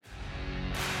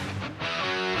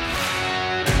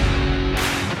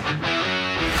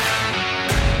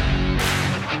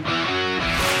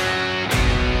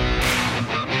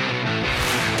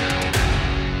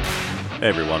Hey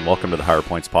everyone, welcome to the Higher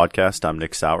Points Podcast. I'm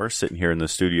Nick Sauer, sitting here in the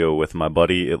studio with my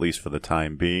buddy, at least for the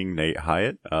time being, Nate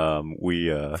Hyatt. For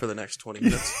the next 20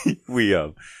 minutes.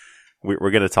 we're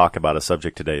going to talk about a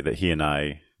subject today that he and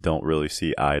I don't really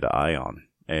see eye to eye on.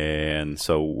 And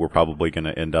so we're probably going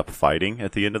to end up fighting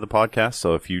at the end of the podcast.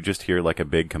 So if you just hear like a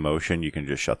big commotion, you can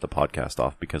just shut the podcast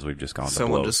off because we've just gone to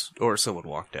blows. Someone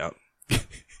walked out.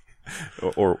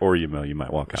 or you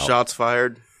might walk out. Shots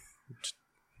fired.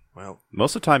 Well,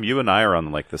 most of the time, you and I are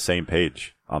on like the same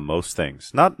page on most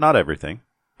things. Not everything,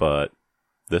 but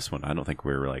this one, I don't think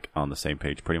we're like on the same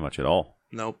page pretty much at all.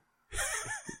 Nope.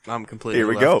 I'm completely. Here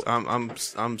we left. go.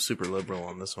 I'm super liberal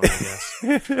on this one,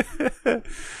 I guess.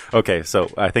 Okay, so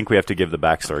I think we have to give the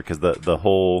backstory because the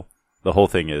whole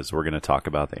thing is we're going to talk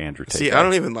about the Andrew Tate. See, I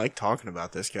don't even like talking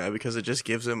about this guy because it just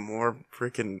gives him more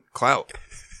freaking clout.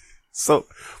 So,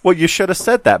 well, you should have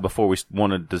said that before we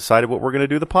decided what we're going to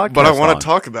do the podcast. But I want to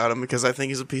talk about him because I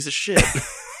think he's a piece of shit.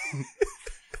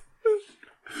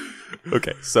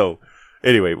 Okay, so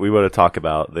anyway, we want to talk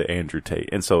about the Andrew Tate.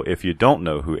 And so if you don't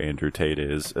know who Andrew Tate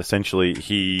is, essentially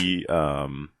he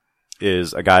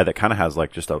is a guy that kind of has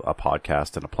like just a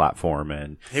podcast and a platform.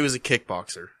 And he was a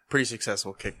kickboxer, pretty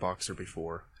successful kickboxer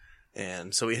before.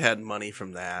 And so he had money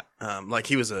from that. Like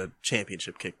he was a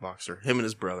championship kickboxer, him and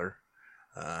his brother.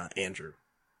 Andrew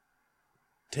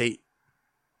Tate,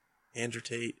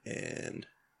 and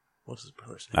what's his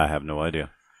brother's name? I have no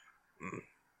idea.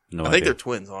 I think they're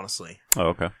twins, honestly. Oh,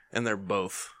 okay. And they're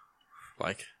both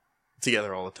like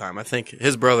together all the time. I think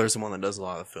his brother's the one that does a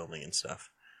lot of the filming and stuff.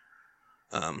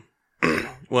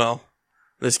 Well,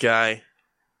 this guy,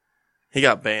 he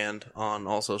got banned on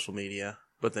all social media.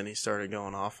 But then he started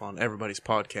going off on everybody's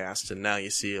podcast, and now you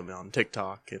see him on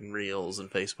TikTok and Reels and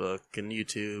Facebook and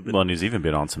YouTube. Well, and he's even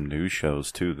been on some news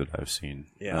shows too that I've seen.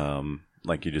 Yeah.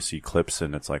 Like you just see clips,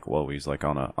 and it's like, whoa, he's like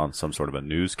on some sort of a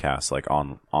newscast, like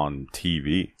on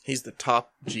TV. He's the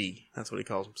top G. That's what he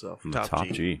calls himself. Top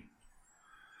G.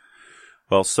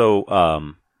 Well,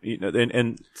 so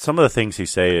and some of the things he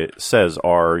says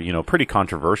are, pretty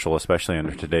controversial, especially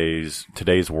under today's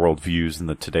worldviews and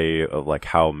the today of like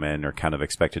how men are kind of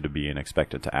expected to be and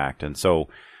expected to act. And so,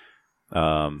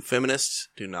 feminists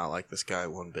do not like this guy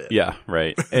one bit. Yeah,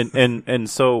 right. And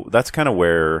so that's kind of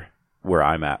where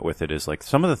I'm at with it is like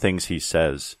some of the things he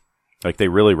says, like they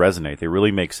really resonate. They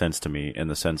really make sense to me in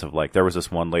the sense of like, there was this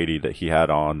one lady that he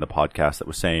had on the podcast that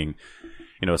was saying,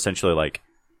 essentially like,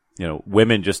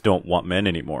 women just don't want men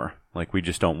anymore. Like, we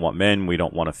just don't want men. We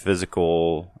don't want a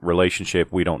physical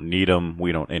relationship. We don't need them.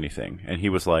 We don't anything. And he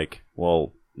was like,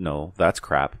 well, no, that's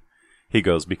crap. He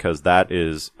goes, because that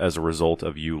is as a result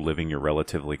of you living your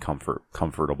relatively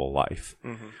comfortable life.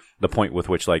 Mm-hmm. The point with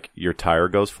which, like, your tire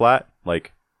goes flat,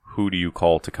 like, who do you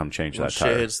call to come change that tire?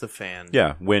 Shit hits the fan.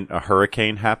 Yeah, when a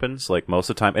hurricane happens, like most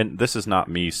of the time, and this is not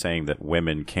me saying that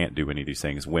women can't do any of these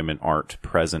things. Women aren't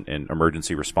present in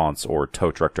emergency response or tow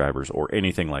truck drivers or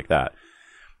anything like that.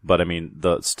 But I mean,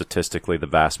 statistically, the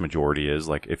vast majority is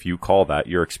like, if you call that,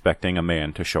 you're expecting a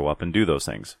man to show up and do those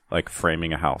things, like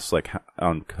framing a house. Like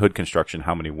on Hood Construction,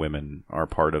 how many women are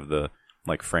part of the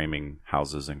like framing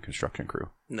houses and construction crew?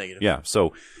 Negative. Yeah,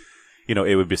 so.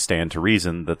 It would stand to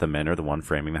reason that the men are the one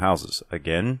framing the houses.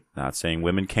 Again, not saying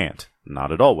women can't.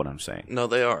 Not at all what I'm saying. No,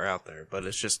 they are out there, but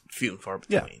it's just few and far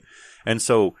between. Yeah. And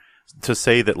so to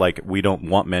say that, like, we don't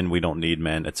want men, we don't need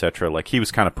men, etc., like, he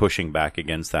was kind of pushing back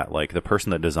against that. Like, the person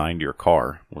that designed your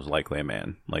car was likely a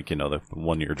man. Like, the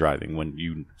one you're driving.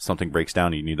 When something breaks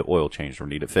down and you need the oil changed or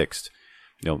need it fixed,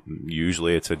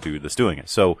 usually it's a dude that's doing it.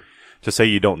 So to say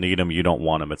you don't need him, you don't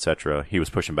want him, etc., he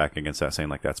was pushing back against that, saying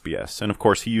like that's BS. And of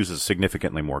course, he uses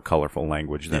significantly more colorful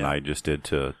language than I just did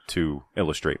to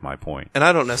illustrate my point. And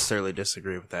I don't necessarily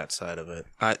disagree with that side of it.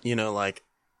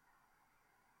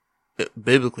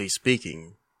 Biblically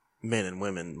speaking, men and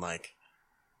women like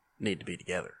need to be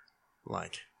together.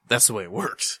 Like that's the way it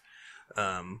works.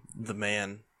 The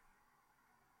man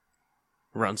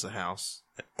runs the house,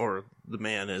 or the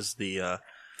man is the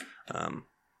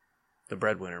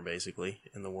breadwinner, basically,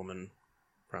 and the woman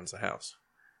runs the house.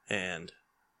 And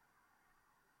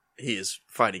he is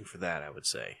fighting for that, I would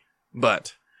say.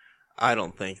 But I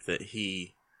don't think that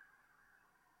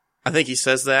I think he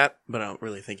says that, but I don't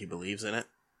really think he believes in it.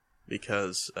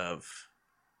 Because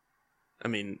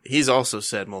he's also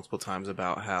said multiple times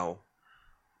about how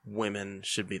women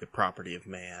should be the property of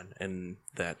man, and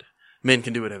that men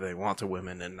can do whatever they want to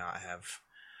women and not have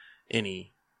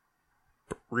any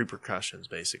repercussions,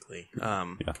 basically.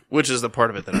 Which is the part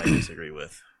of it that I disagree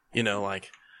with.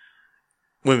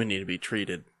 Women need to be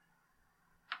treated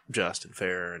just and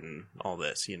fair and all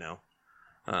this,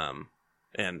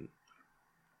 and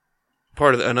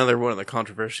another one of the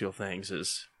controversial things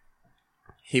is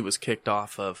he was kicked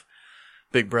off of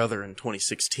Big Brother in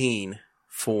 2016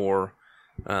 for,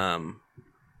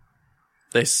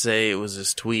 they say it was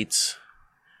his tweets,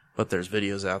 but there's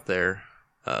videos out there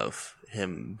of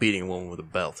him beating a woman with a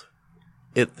belt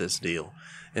at this deal.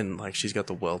 And, like, she's got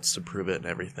the welts to prove it and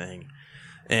everything.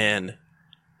 And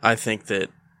I think that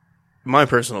my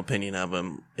personal opinion of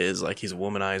him is, like, he's a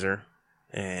womanizer,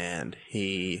 and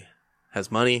he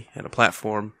has money and a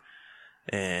platform,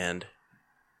 and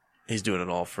he's doing it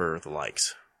all for the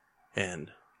likes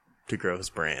and to grow his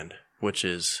brand, which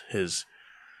is his,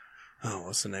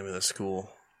 what's the name of the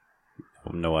school? I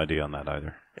have no idea on that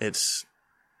either. It's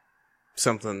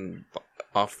something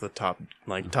off the top,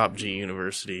 like Top G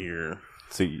University or...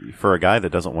 See, for a guy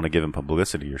that doesn't want to give him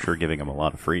publicity, you're sure giving him a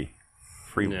lot of free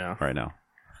right now.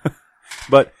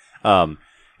 But,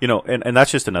 you know, and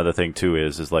that's just another thing too,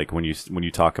 is like when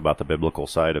you talk about the biblical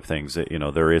side of things, you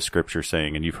know, there is scripture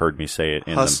saying, and you've heard me say it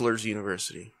in Hustlers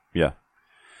University. Yeah.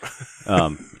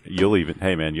 You'll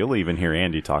even hear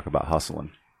Andy talk about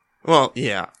hustling. Well,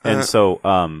 yeah. And so,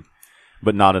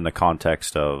 but not in the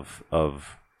context of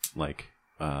like,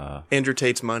 Andrew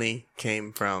Tate's money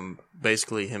came from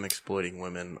basically him exploiting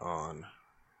women on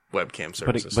webcam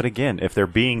services. But again, if they're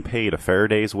being paid a fair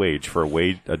day's wage for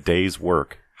a day's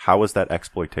work, how is that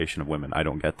exploitation of women? I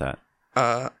don't get that.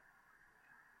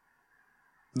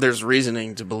 There's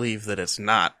reasoning to believe that it's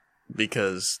not,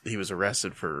 because he was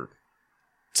arrested for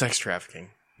sex trafficking.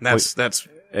 That's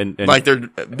and like they're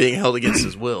being held against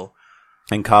his will.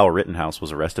 And Kyle Rittenhouse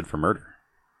was arrested for murder.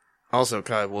 Also,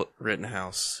 Kyle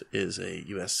Rittenhouse is a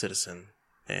U.S. citizen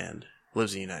and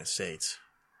lives in the United States.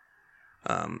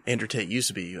 Andrew Tate used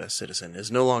to be a U.S. citizen,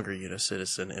 is no longer a U.S.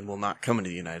 citizen, and will not come into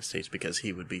the United States because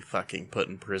he would be fucking put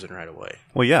in prison right away.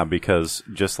 Well, yeah, because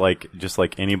just like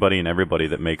anybody and everybody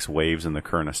that makes waves in the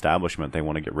current establishment, they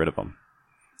want to get rid of them.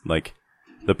 Like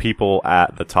the people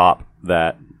at the top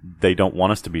that they don't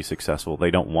want us to be successful.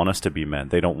 They don't want us to be men.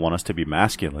 They don't want us to be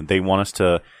masculine. They want us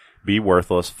to be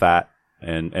worthless, fat,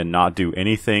 and not do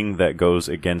anything that goes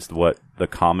against what the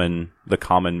common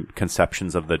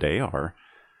conceptions of the day are.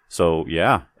 So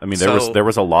yeah, I mean there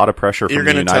was a lot of pressure from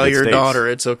the United States. You're going to tell your daughter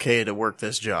it's okay to work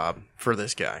this job for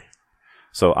this guy.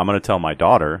 So I'm going to tell my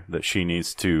daughter that she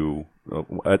needs to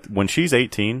when she's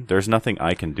 18, there's nothing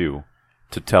I can do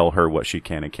to tell her what she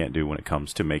can and can't do when it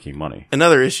comes to making money.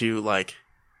 Another issue, like,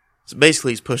 so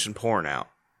basically he's pushing porn out,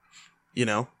 you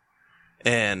know?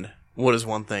 And what is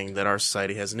one thing that our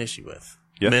society has an issue with?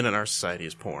 Yeah. Men in our society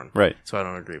is porn. Right. So I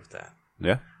don't agree with that.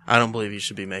 Yeah. I don't believe you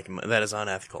should be making money. That is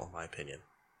unethical, in my opinion.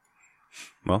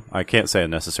 Well, I can't say I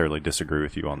necessarily disagree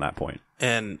with you on that point.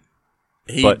 And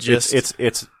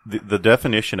it's the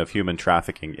definition of human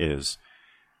trafficking is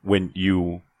when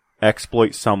you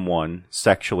exploit someone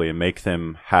sexually and make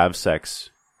them have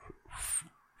sex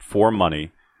for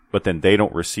money, but then they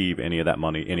don't receive any of that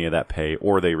money, any of that pay,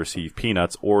 or they receive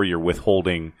peanuts, or you're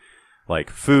withholding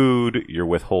like food, you're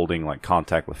withholding like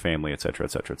contact with family, etc.,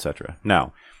 etc., etc.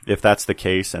 Now, if that's the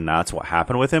case and that's what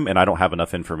happened with him, and I don't have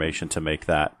enough information to make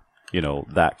that, you know,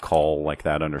 that call, like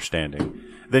that understanding,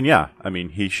 then yeah, I mean,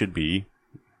 he should be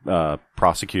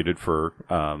prosecuted for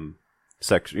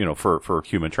sex, you know, for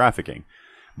human trafficking.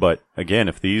 But again,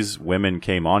 if these women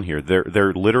came on here,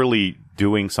 they're literally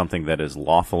doing something that is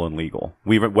lawful and legal.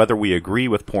 Whether we agree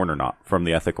with porn or not, from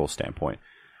the ethical standpoint,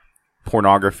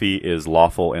 pornography is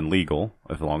lawful and legal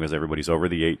as long as everybody's over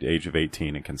the age of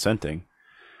 18 and consenting.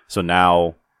 So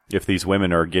now, if these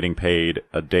women are getting paid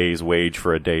a day's wage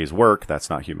for a day's work, that's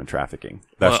not human trafficking.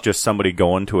 That's just somebody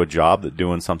going to a job that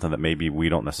doing something that maybe we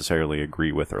don't necessarily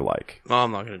agree with or like. Well,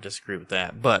 I'm not going to disagree with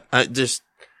that, but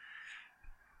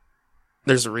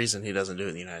there's a reason he doesn't do it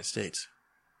in the United States.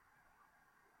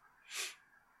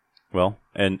 Well,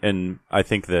 and I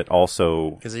think that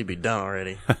also... Because he'd be done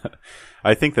already.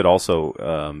 I think that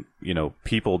also, you know,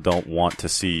 people don't want to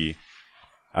see...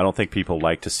 I don't think people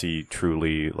like to see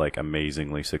truly, like,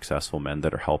 amazingly successful men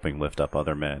that are helping lift up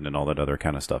other men and all that other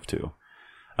kind of stuff, too.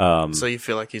 So you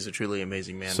feel like he's a truly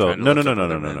amazing man? So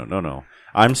no.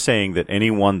 I'm saying that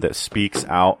anyone that speaks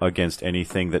out against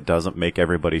anything that doesn't make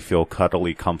everybody feel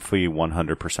cuddly, comfy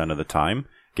 100% of the time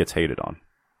gets hated on.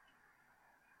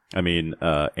 I mean,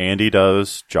 Andy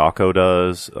does, Jocko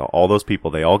does, all those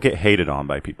people, they all get hated on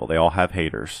by people. They all have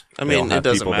haters. I mean, it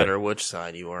doesn't matter which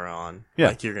side you are on. Yeah.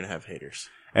 Like, you're going to have haters.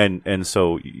 And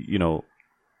so, you know,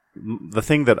 the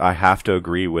thing that I have to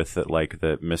agree with that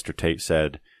Mr. Tate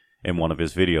said in one of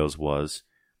his videos was,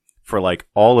 for like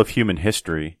all of human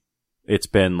history, it's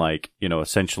been like,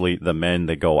 essentially the men,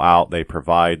 they go out, they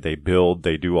provide, they build,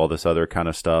 they do all this other kind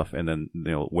of stuff. And then,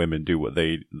 women do what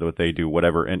they do,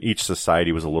 whatever. And each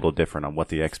society was a little different on what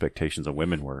the expectations of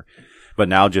women were. But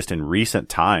now just in recent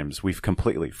times, we've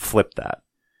completely flipped that.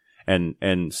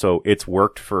 And so it's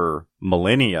worked for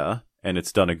millennia and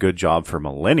it's done a good job for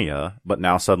millennia. But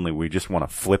now suddenly we just want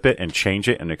to flip it and change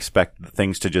it and expect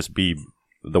things to just be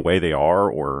the way they are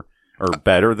or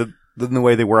better than the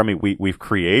way they were. I mean, we've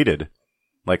created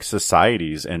like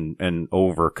societies and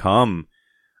overcome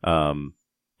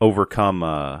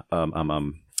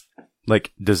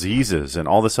like diseases and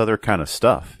all this other kind of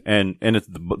stuff. And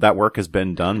that work has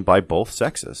been done by both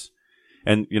sexes.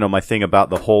 And, my thing about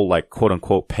the whole like quote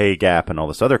unquote pay gap and all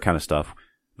this other kind of stuff,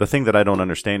 the thing that I don't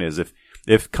understand is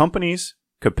if companies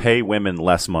could pay women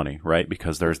less money, right?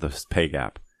 Because there's this pay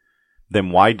gap,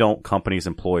 then why don't companies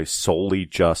employ solely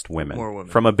just women? More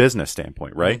women. From a business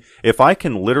standpoint, right? Mm-hmm. If I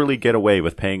can literally get away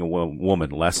with paying a woman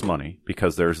less money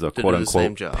because there's the quote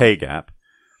unquote pay gap,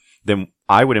 then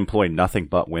I would employ nothing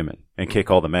but women and kick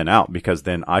all the men out because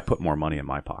then I put more money in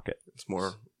my pocket. It's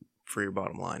more for your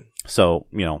bottom line. So,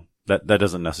 that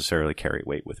doesn't necessarily carry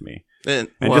weight with me. And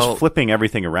just flipping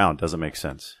everything around doesn't make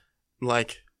sense.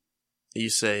 Like you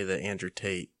say that Andrew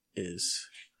Tate is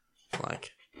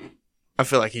like, I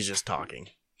feel like he's just talking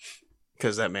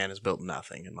because that man has built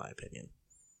nothing, in my opinion.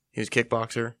 He was a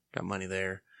kickboxer, got money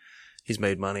there. He's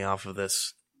made money off of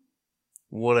this,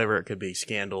 whatever it could be,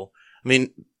 scandal. I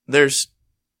mean, there's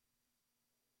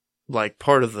like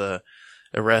part of the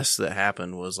arrest that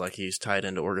happened was like he's tied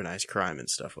into organized crime and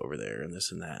stuff over there and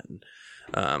this and that.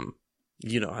 And,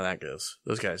 you know how that goes.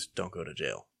 Those guys don't go to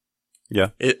jail.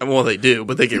 Yeah. Well, they do,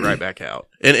 but they get right back out.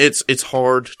 And it's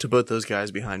hard to put those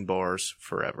guys behind bars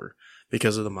forever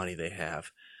because of the money they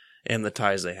have and the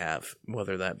ties they have,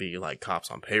 whether that be like cops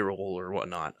on payroll or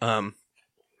whatnot.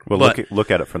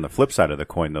 Look at it from the flip side of the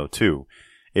coin, though, too.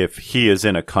 If he is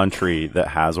in a country that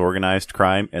has organized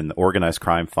crime and the organized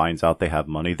crime finds out they have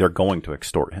money, they're going to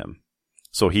extort him.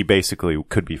 So he basically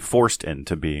could be forced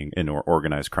into being in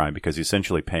organized crime because he's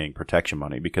essentially paying protection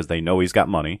money because they know he's got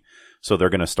money. So they're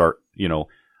going to start,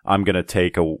 I'm going to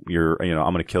take I'm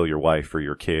going to kill your wife or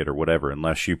your kid or whatever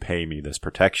unless you pay me this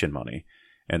protection money.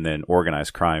 And then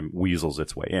organized crime weasels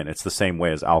its way in. It's the same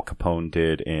way as Al Capone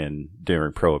did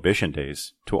during Prohibition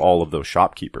days to all of those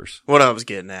shopkeepers. What I was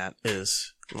getting at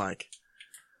is, like,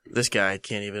 this guy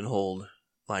can't even hold,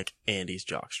 like, Andy's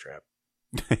jockstrap.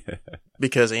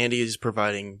 Because Andy is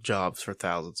providing jobs for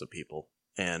thousands of people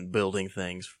and building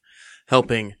things,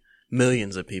 helping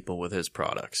millions of people with his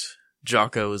products.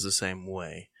 Jocko is the same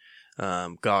way.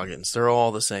 Goggins, they're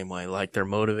all the same way. Like, they're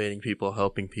motivating people,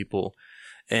 helping people,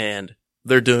 and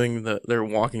they're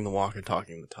walking the walk and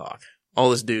talking the talk.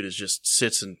 All this dude is just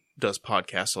sits and does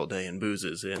podcasts all day and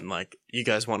boozes and like, you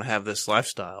guys want to have this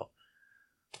lifestyle.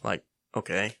 Like,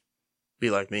 okay,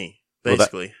 be like me,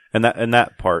 basically. Well,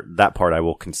 that part I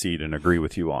will concede and agree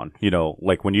with you on.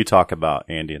 Like when you talk about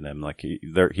Andy and them, like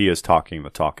he is talking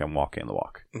the talk and walking the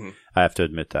walk. Mm-hmm. I have to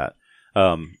admit that.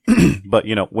 But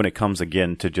when it comes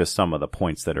again to just some of the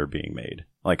points that are being made,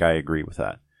 like I agree with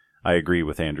that. I agree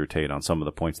with Andrew Tate on some of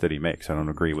the points that he makes. I don't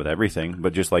agree with everything,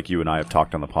 but just like you and I have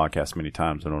talked on the podcast many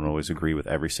times, I don't always agree with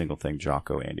every single thing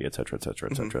Jocko, Andy, et cetera,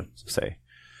 say.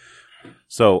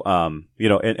 So,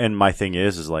 and my thing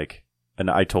is like,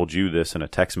 and I told you this in a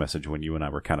text message when you and I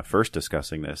were kind of first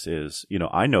discussing this is,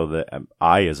 I know that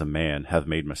I as a man have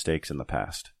made mistakes in the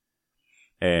past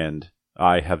and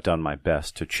I have done my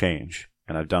best to change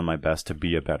and I've done my best to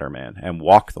be a better man and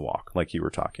walk the walk like you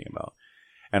were talking about.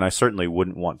 And I certainly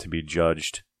wouldn't want to be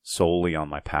judged solely on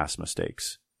my past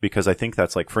mistakes because I think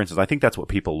that's like, for instance, I think that's what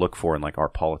people look for in like our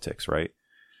politics, right?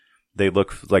 They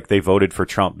look like they voted for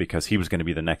Trump because he was going to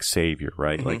be the next savior,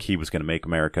 right? Mm-hmm. Like he was going to make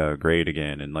America great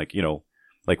again. And like,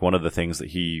 like one of the things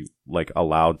that he like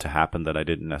allowed to happen that I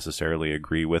didn't necessarily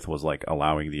agree with was like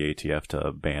allowing the ATF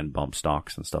to ban bump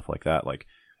stocks and stuff like that. Like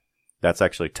that's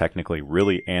actually technically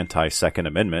really anti-Second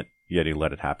Amendment, yet he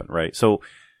let it happen, right? So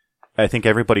I think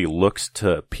everybody looks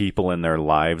to people in their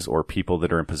lives or people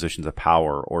that are in positions of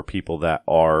power or people that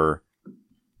are,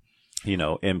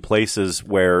 in places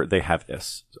where they have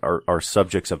are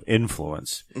subjects of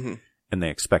influence mm-hmm. and they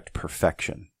expect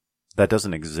perfection. That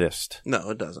doesn't exist.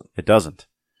 No, it doesn't. It doesn't.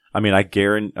 I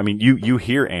mean, you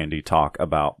hear Andy talk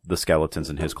about the skeletons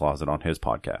in his closet on his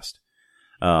podcast.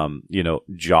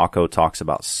 Jocko talks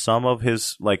about some of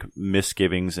his like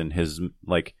misgivings and his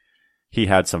like, he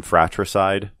had some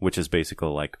fratricide, which is basically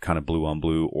like kind of blue on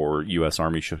blue or U.S.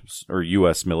 Army or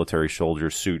U.S. military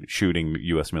soldiers shooting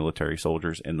U.S. military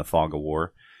soldiers in the fog of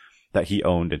war that he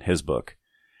owned in his book.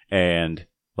 And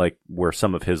like where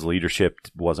some of his leadership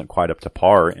wasn't quite up to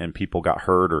par and people got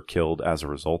hurt or killed as a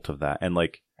result of that. And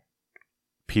like,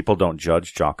 people don't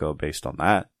judge Jocko based on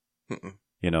that,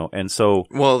 you know? And so,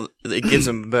 well, it gives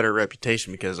him a better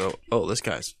reputation because, oh, this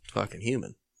guy's fucking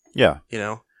human. Yeah. You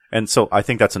know? And so I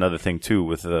think that's another thing too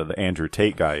with the Andrew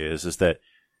Tate guy is that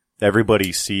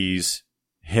everybody sees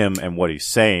him and what he's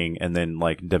saying and then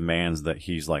like demands that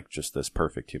he's like just this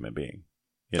perfect human being.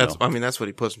 That's what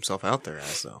he puts himself out there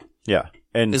as, though. Yeah.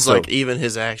 And it's so, like even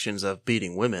his actions of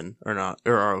beating women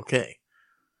are okay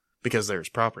because there's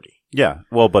property. Yeah.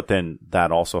 Well, but then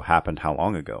that also happened how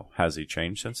long ago? Has he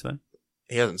changed since then?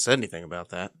 He hasn't said anything about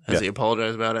that. Has he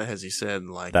apologized about it? Has he said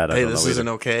like, that hey, this isn't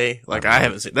okay? Like I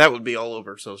haven't seen, that would be all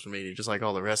over social media, just like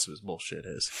all the rest of his bullshit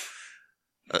is.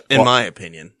 In my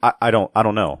opinion. I don't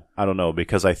know. I don't know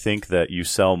because I think that you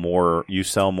sell more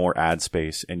ad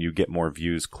space and you get more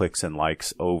views, clicks and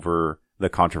likes over the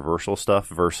controversial stuff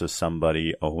versus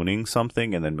somebody owning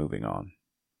something and then moving on.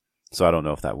 So I don't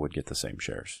know if that would get the same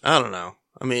shares. I don't know.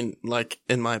 I mean, like,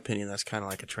 in my opinion, that's kind of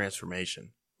like a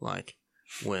transformation. Like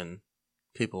when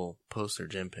people post their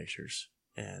gym pictures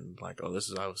and like, oh,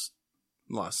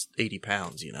 lost 80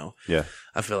 pounds, you know? Yeah.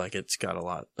 I feel like it's got a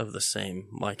lot of the same,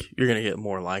 like, you're going to get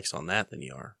more likes on that than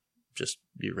you are just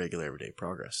your regular everyday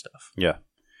progress stuff. Yeah.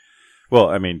 Well,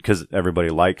 I mean, because everybody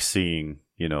likes seeing,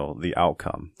 you know, the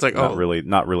outcome. It's like, not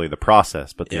really the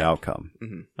process, but the outcome.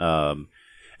 Mm-hmm.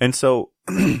 And so,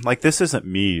 like, this isn't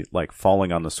me, like,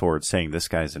 falling on the sword saying this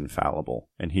guy's infallible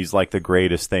and he's like the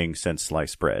greatest thing since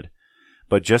sliced bread.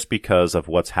 But just because of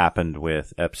what's happened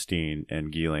with Epstein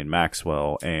and Ghislaine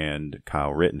Maxwell and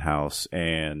Kyle Rittenhouse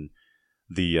and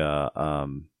the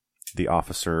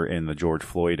officer in the George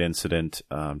Floyd incident,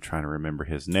 I'm trying to remember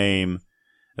his name.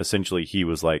 Essentially, he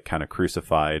was like kind of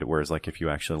crucified. Whereas, like, if you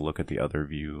actually look at the other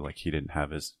view, like he didn't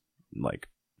have his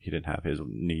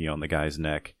knee on the guy's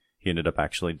neck. He ended up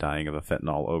actually dying of a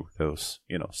fentanyl overdose,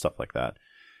 you know, stuff like that.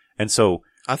 And so,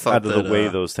 I thought the way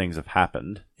those things have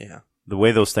happened, the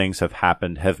way those things have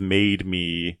happened have made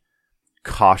me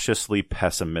cautiously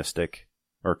pessimistic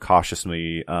or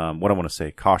cautiously,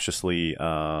 cautiously,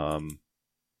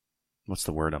 what's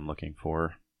the word I'm looking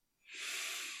for?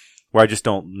 Where I just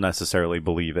don't necessarily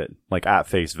believe it, like at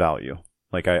face value.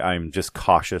 Like I'm just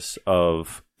cautious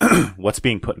of what's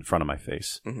being put in front of my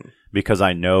face because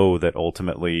I know that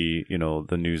ultimately, you know,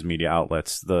 the news media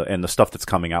outlets, and the stuff that's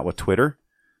coming out with Twitter,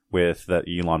 with that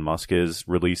Elon Musk is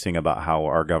releasing about how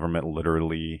our government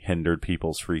literally hindered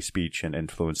people's free speech and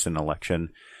influenced an election.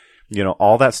 You know,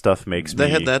 all that stuff makes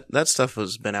me... That stuff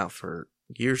has been out for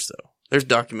years, though. There's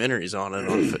documentaries on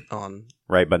it on...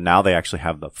 Right, but now they actually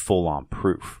have the full-on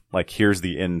proof. Like, here's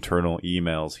the internal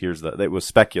emails, it was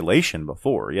speculation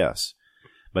before, yes.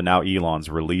 But now Elon's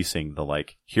releasing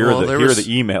here are the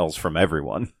emails from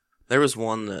everyone. There was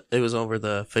one that, it was over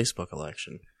the Facebook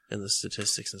election and the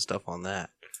statistics and stuff on that.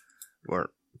 Where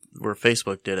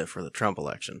Facebook did it for the Trump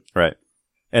election. Right.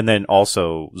 And then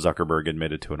also Zuckerberg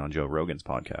admitted to it on Joe Rogan's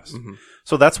podcast. Mm-hmm.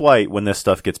 So that's why when this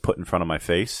stuff gets put in front of my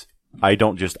face, I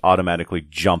don't just automatically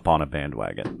jump on a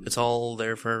bandwagon. It's all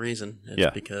there for a reason.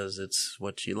 It's because it's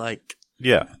what you like.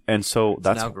 Yeah. And so it's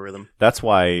an algorithm. That's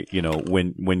why, you know,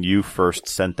 when you first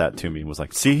sent that to me, it was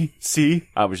like, see,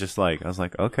 I was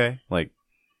like, okay, like,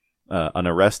 an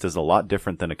arrest is a lot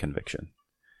different than a conviction.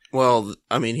 Well,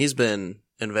 I mean, he's been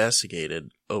investigated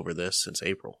over this since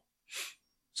April.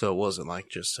 So it wasn't like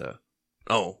just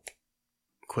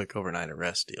quick overnight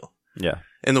arrest deal. Yeah.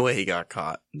 And the way he got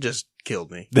caught just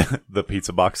killed me. The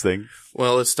pizza box thing?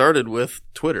 Well, it started with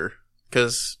Twitter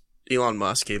because Elon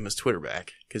Musk gave him his Twitter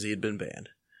back because he had been banned.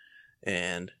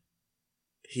 And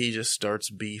he just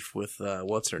starts beef with,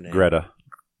 what's her name? Greta.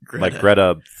 Like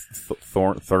Greta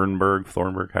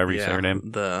Thunberg, however you say her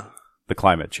name. The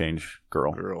climate change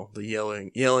girl. The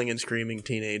yelling and screaming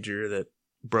teenager that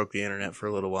broke the internet for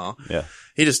a little while. Yeah.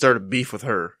 He just started beef with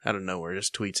her out of nowhere,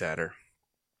 just tweets at her.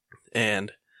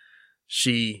 And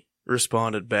she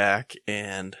responded back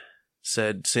and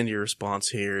said, send your response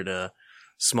here to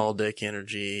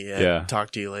smalldickenergy at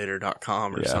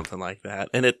talktoyoulater.com or something like that.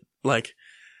 And it, like,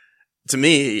 to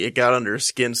me, it got under his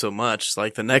skin so much.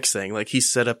 Like, the next thing, like, he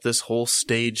set up this whole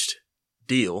staged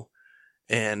deal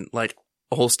and, like,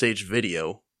 a whole staged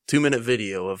video, 2-minute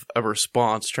video of a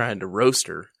response trying to roast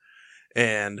her.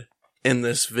 And in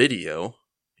this video,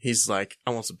 he's like, I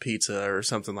want some pizza or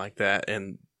something like that.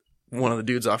 And one of the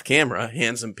dudes off camera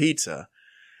hands him pizza.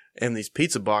 And these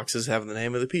pizza boxes have the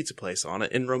name of the pizza place on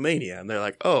it in Romania. And they're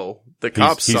like, oh, the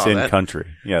cops saw that. He's in country.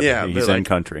 Yeah, he's in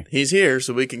country. He's here,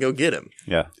 so we can go get him.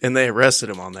 Yeah. And they arrested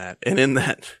him on that. And in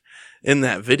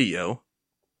that video,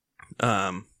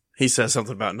 he says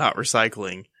something about not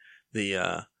recycling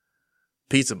the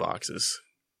pizza boxes.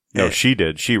 No, she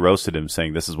did. She roasted him,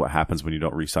 saying, "This is what happens when you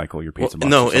don't recycle your pizza box."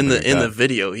 No, in the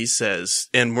video, he says,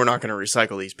 "And we're not going to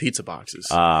recycle these pizza boxes."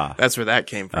 That's where that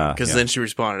came from. Because then she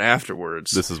responded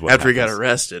afterwards. This is what after happens. he got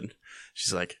arrested.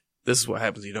 She's like, "This is what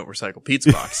happens when you don't recycle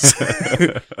pizza boxes."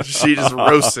 She just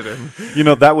roasted him. You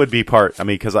know, that would be part. I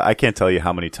mean, because I can't tell you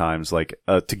how many times, like,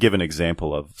 to give an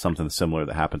example of something similar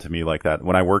that happened to me like that.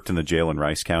 When I worked in the jail in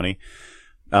Rice County,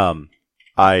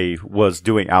 I was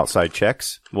doing outside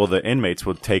checks. Well, the inmates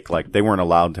would take, like, they weren't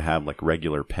allowed to have, like,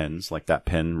 regular pens, like that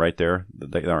pen right there.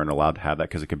 They aren't allowed to have that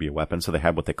because it could be a weapon. So they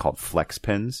had what they called flex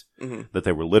pens, that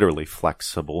they were literally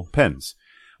flexible pens.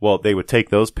 Well, they would take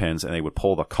those pens and they would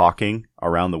pull the caulking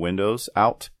around the windows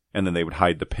out, and then they would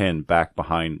hide the pen back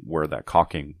behind where that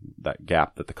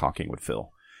gap that the caulking would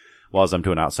fill. Well, as I'm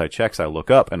doing outside checks, I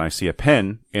look up and I see a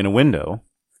pen in a window.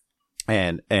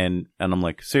 And I'm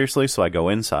like, seriously? So I go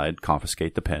inside,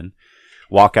 confiscate the pen,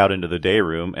 walk out into the day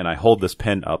room, and I hold this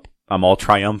pen up. I'm all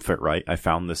triumphant, right? I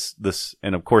found this,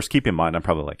 and of course, keep in mind, I'm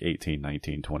probably like 18,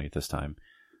 19, 20 at this time.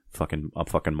 A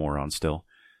fucking moron still.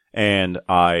 And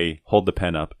I hold the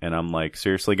pen up and I'm like,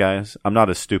 seriously, guys, I'm not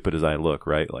as stupid as I look,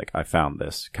 right? Like, I found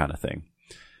this kind of thing.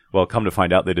 Well, come to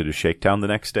find out, they did a shakedown the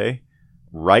next day.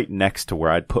 Right next to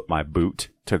where I'd put my boot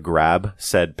to grab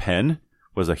said pen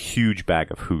was a huge bag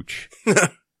of hooch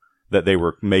that they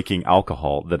were making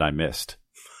alcohol that I missed.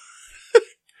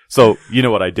 So, you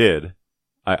know what I did?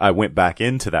 I went back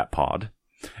into that pod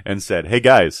and said, "Hey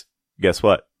guys, guess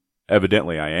what?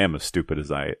 Evidently I am as stupid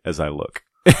as I look."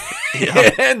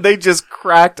 And they just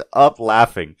cracked up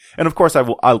laughing. And of course I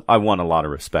won a lot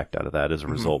of respect out of that as a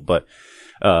result. But,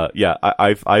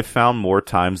 I've found more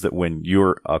times that when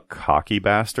you're a cocky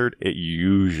bastard, it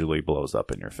usually blows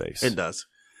up in your face. It does.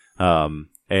 And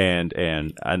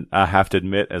I have to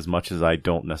admit, as much as I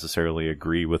don't necessarily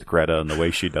agree with Greta and the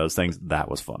way she does things, that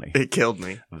was funny. It killed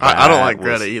me. I don't like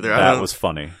Greta either. That was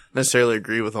funny. Necessarily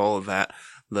agree with all of that.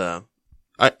 We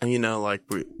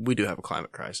do have a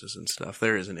climate crisis and stuff.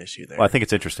 There is an issue there. Well, I think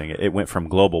it's interesting. It went from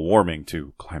global warming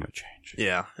to climate change.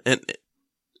 Yeah. And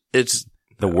it's...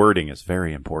 The wording is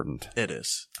very important. It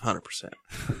is. 100%.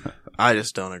 I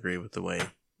just don't agree with the way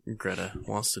Greta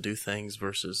wants to do things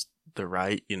versus the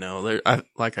right. You know,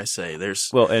 like I say,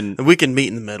 and we can meet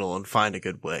in the middle and find a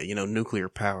good way. You know, nuclear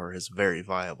power is very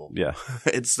viable. Yeah.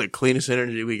 It's the cleanest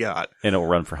energy we got. And it will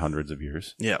run for hundreds of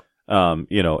years. Yeah. And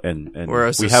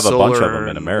whereas we have a bunch of them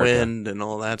in America. Wind and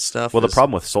all that stuff. Well, the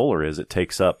problem with solar is it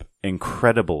takes up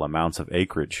incredible amounts of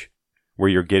acreage where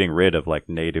you're getting rid of like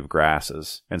native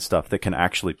grasses and stuff that can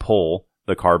actually pull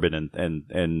the carbon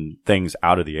and things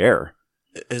out of the air.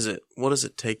 What does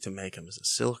it take to make them? Is it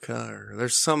silica or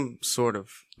there's some sort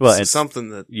of, it's something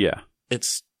that, yeah,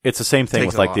 it's the same thing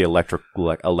with like the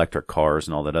electric cars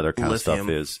and all that other kind lithium.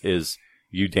 of stuff is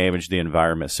you damage the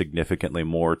environment significantly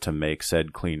more to make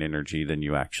said clean energy than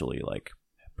you actually like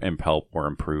help or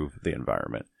improve the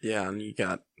environment. Yeah. And you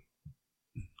got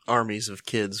armies of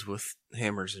kids with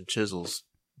hammers and chisels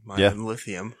mining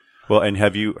lithium. Well, and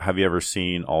have you ever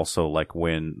seen also like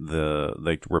when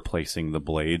replacing the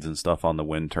blades and stuff on the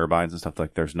wind turbines and stuff,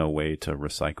 like there's no way to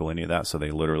recycle any of that, so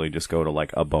they literally just go to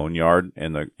like a boneyard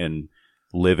and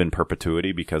live in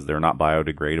perpetuity because they're not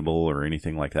biodegradable or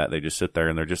anything like that. They just sit there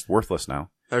and they're just worthless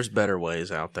now. There's better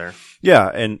ways out there. Yeah,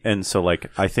 and so like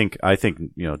I think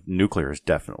you know, nuclear is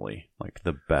definitely like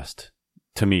the best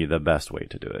way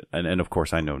to do it. And of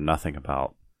course I know nothing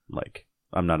about, like,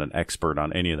 I'm not an expert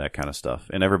on any of that kind of stuff.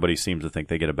 And everybody seems to think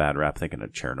they get a bad rap thinking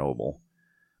of Chernobyl.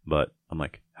 But I'm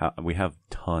like, we have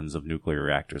tons of nuclear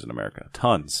reactors in America.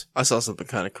 Tons. I saw something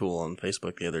kind of cool on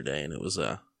Facebook the other day, and it was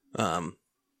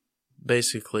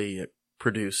basically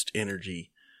produced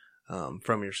energy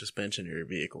from your suspension of your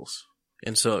vehicles.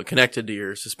 And so it connected to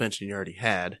your suspension you already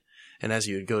had, and as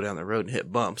you would go down the road and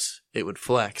hit bumps, it would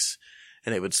flex,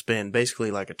 and it would spin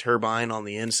basically like a turbine on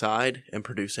the inside and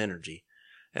produce energy.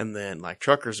 And then, like,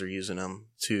 truckers are using them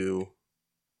to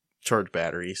charge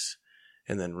batteries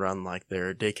and then run, like,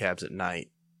 their day cabs at night.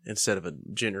 Instead of a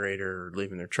generator or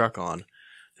leaving their truck on,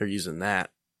 they're using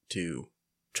that to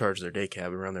charge their day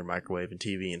cab and run their microwave and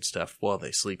TV and stuff while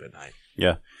they sleep at night.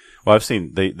 Yeah. Well, I've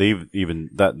seen they've even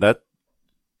that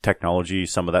technology,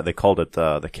 some of that, they called it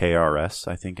the KRS,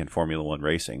 I think, in Formula One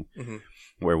racing,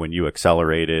 where when you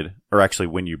accelerated, or actually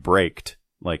when you braked,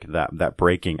 like that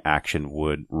braking action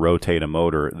would rotate a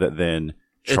motor that then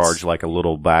charged like a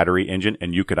little battery engine,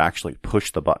 and you could actually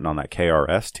push the button on that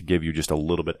KRS to give you just a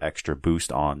little bit extra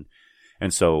boost on.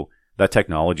 And so that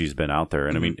technology's been out there,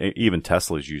 and I mean, even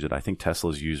Tesla's use it. I think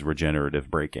Tesla's use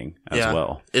regenerative braking as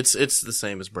well. It's the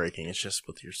same as braking. It's just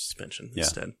with your suspension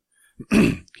instead.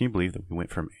 Can you believe that we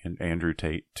went from Andrew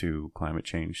Tate to climate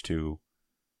change to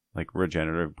like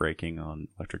regenerative braking on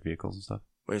electric vehicles and stuff?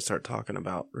 We start talking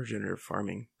about regenerative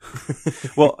farming.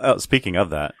 Well, speaking of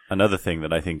that, another thing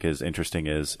that I think is interesting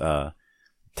is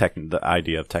the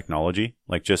idea of technology,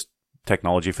 like just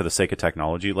technology for the sake of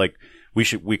technology. Like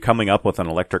we coming up with an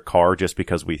electric car just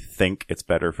because we think it's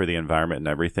better for the environment and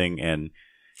everything, and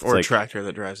or a tractor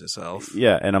that drives itself.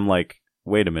 Yeah, and I'm like,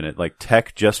 wait a minute, like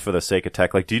tech just for the sake of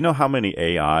tech. Like, do you know how many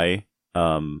AI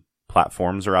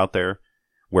platforms are out there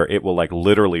where it will like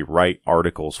literally write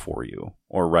articles for you,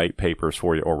 or write papers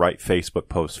for you, or write Facebook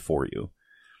posts for you?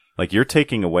 Like, you're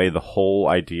taking away the whole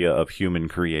idea of human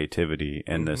creativity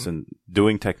and this, and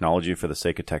doing technology for the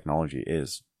sake of technology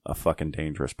is a fucking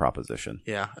dangerous proposition.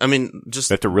 Yeah. I mean,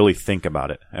 just we have to really think about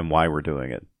it and why we're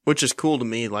doing it. Which is cool to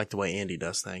me, like the way Andy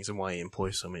does things and why he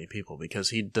employs so many people,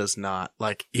 because he does not,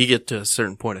 like, he gets to a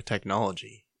certain point of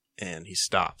technology and he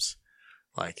stops.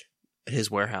 Like,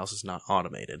 his warehouse is not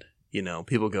automated. You know,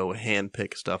 people go hand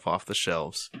pick stuff off the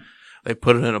shelves. They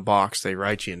put it in a box, they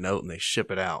write you a note, and they ship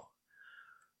it out,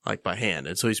 like, by hand.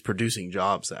 And so he's producing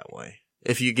jobs that way.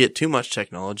 If you get too much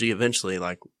technology, eventually,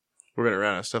 like, we're going to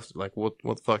run out of stuff. Like, what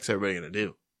the fuck's everybody going to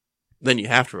do? Then you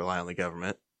have to rely on the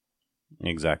government.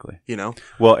 Exactly. You know?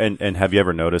 Well, and have you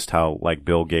ever noticed how, like,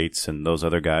 Bill Gates and those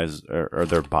other guys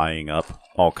they're buying up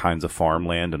all kinds of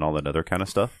farmland and all that other kind of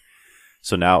stuff?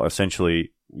 So now,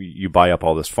 essentially, you buy up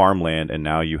all this farmland, and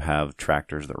now you have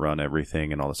tractors that run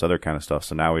everything and all this other kind of stuff.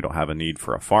 So now we don't have a need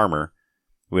for a farmer.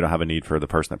 We don't have a need for the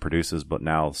person that produces, but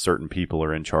now certain people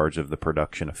are in charge of the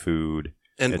production of food.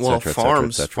 And et cetera,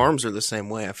 farms are the same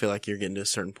way. I feel like you're getting to a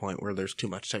certain point where there's too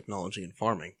much technology in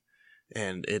farming,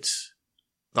 and the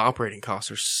operating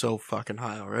costs are so fucking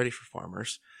high already for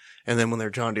farmers. And then when their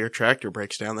John Deere tractor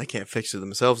breaks down, they can't fix it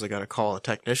themselves. They got to call a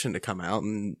technician to come out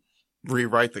and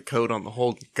rewrite the code on the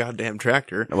whole goddamn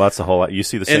tractor. Well, that's the whole. You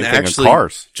see the same thing actually, in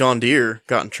cars. John Deere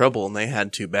got in trouble, and they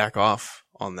had to back off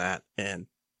on that, and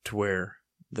to where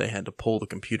they had to pull the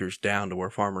computers down to where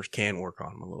farmers can work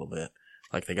on them a little bit.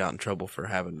 Like, they got in trouble for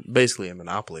having basically a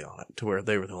monopoly on it, to where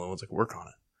they were the only ones that could work on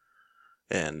it.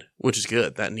 And, which is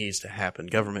good. That needs to happen.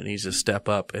 Government needs to step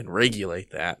up and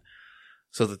regulate that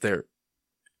so that there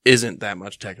isn't that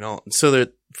much technology, so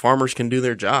that farmers can do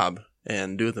their job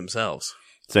and do it themselves.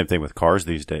 Same thing with cars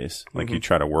these days. Like, you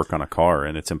try to work on a car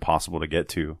and it's impossible to get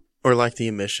to. Or like the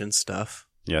emission stuff.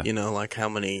 Yeah. You know, like how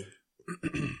many,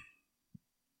 don't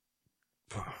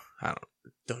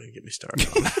even get me started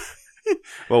on that.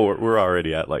 Well, we're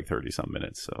already at like 30-some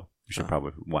minutes, so we should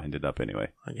probably wind it up anyway.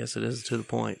 I guess it is to the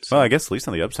point. So. Well, I guess at least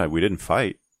on the upside, we didn't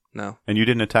fight. No. And you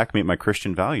didn't attack me at my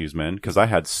Christian values, man, because I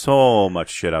had so much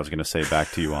shit I was going to say back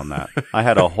to you on that. I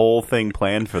had a whole thing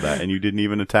planned for that, and you didn't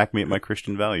even attack me at my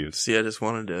Christian values. See, I just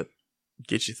wanted to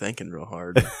get you thinking real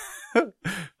hard.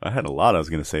 I had a lot I was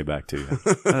going to say back to you.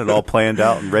 I had it all planned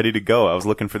out and ready to go. I was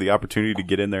looking for the opportunity to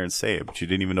get in there and say it, but you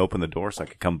didn't even open the door so I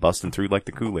could come busting through like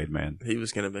the Kool-Aid man. He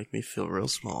was going to make me feel real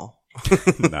small.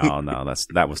 No,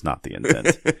 that was not the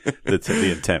intent.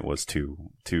 The intent was to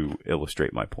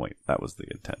illustrate my point. That was the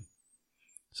intent.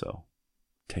 So,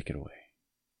 take it away.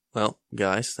 Well,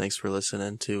 guys, thanks for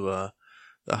listening to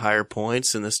the Higher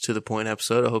Points in this To The Point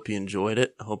episode. I hope you enjoyed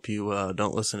it. I hope you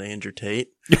don't listen to Andrew Tate.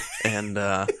 And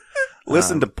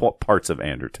listen to parts of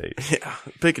Andrew Tate. Yeah,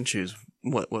 pick and choose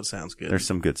what sounds good. There's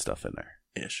some good stuff in there.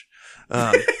 Ish.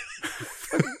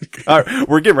 All right,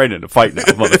 we're getting right into fight now,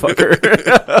 motherfucker.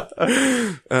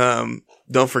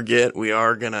 Don't forget, we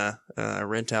are gonna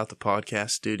rent out the podcast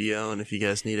studio, and if you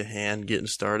guys need a hand getting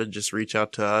started, just reach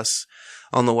out to us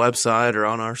on the website or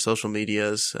on our social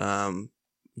medias.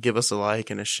 Give us a like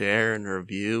and a share and a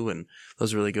review, and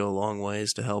those really go a long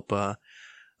ways to help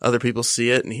other people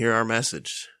see it and hear our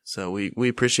message. So we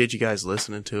appreciate you guys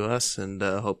listening to us, and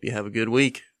hope you have a good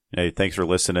week. Hey, thanks for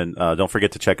listening. Don't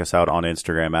forget to check us out on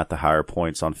Instagram at The Higher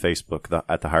Points, on Facebook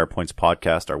at The Higher Points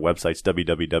Podcast. Our website's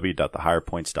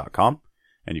www.thehigherpoints.com,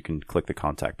 and you can click the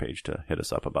contact page to hit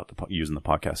us up about using the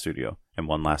podcast studio. And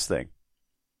one last thing.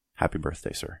 Happy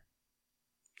birthday, sir.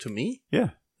 To me?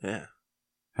 Yeah. Yeah.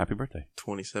 Happy birthday.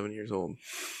 27 years old.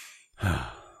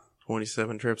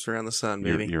 27 trips around the sun,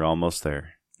 baby. You're almost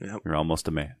there. Yep. You're almost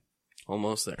a man.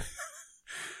 Almost there.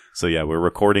 So yeah, we're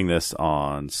recording this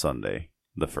on Sunday,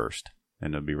 the 1st,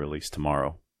 and it'll be released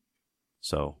tomorrow.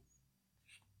 So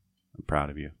I'm proud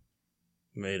of you.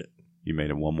 Made it. You made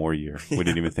it one more year. We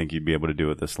didn't even think you'd be able to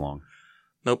do it this long.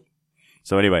 Nope.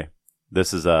 So anyway,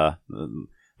 this is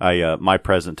my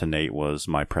present to Nate was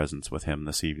my presence with him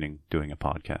this evening doing a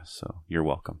podcast. So you're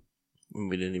welcome.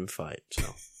 We didn't even fight.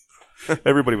 So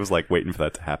everybody was like waiting for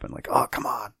that to happen. Like, oh, come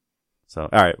on. So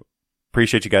all right,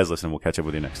 Appreciate you guys listening. We'll catch up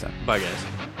with you next time. Bye,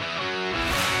 guys.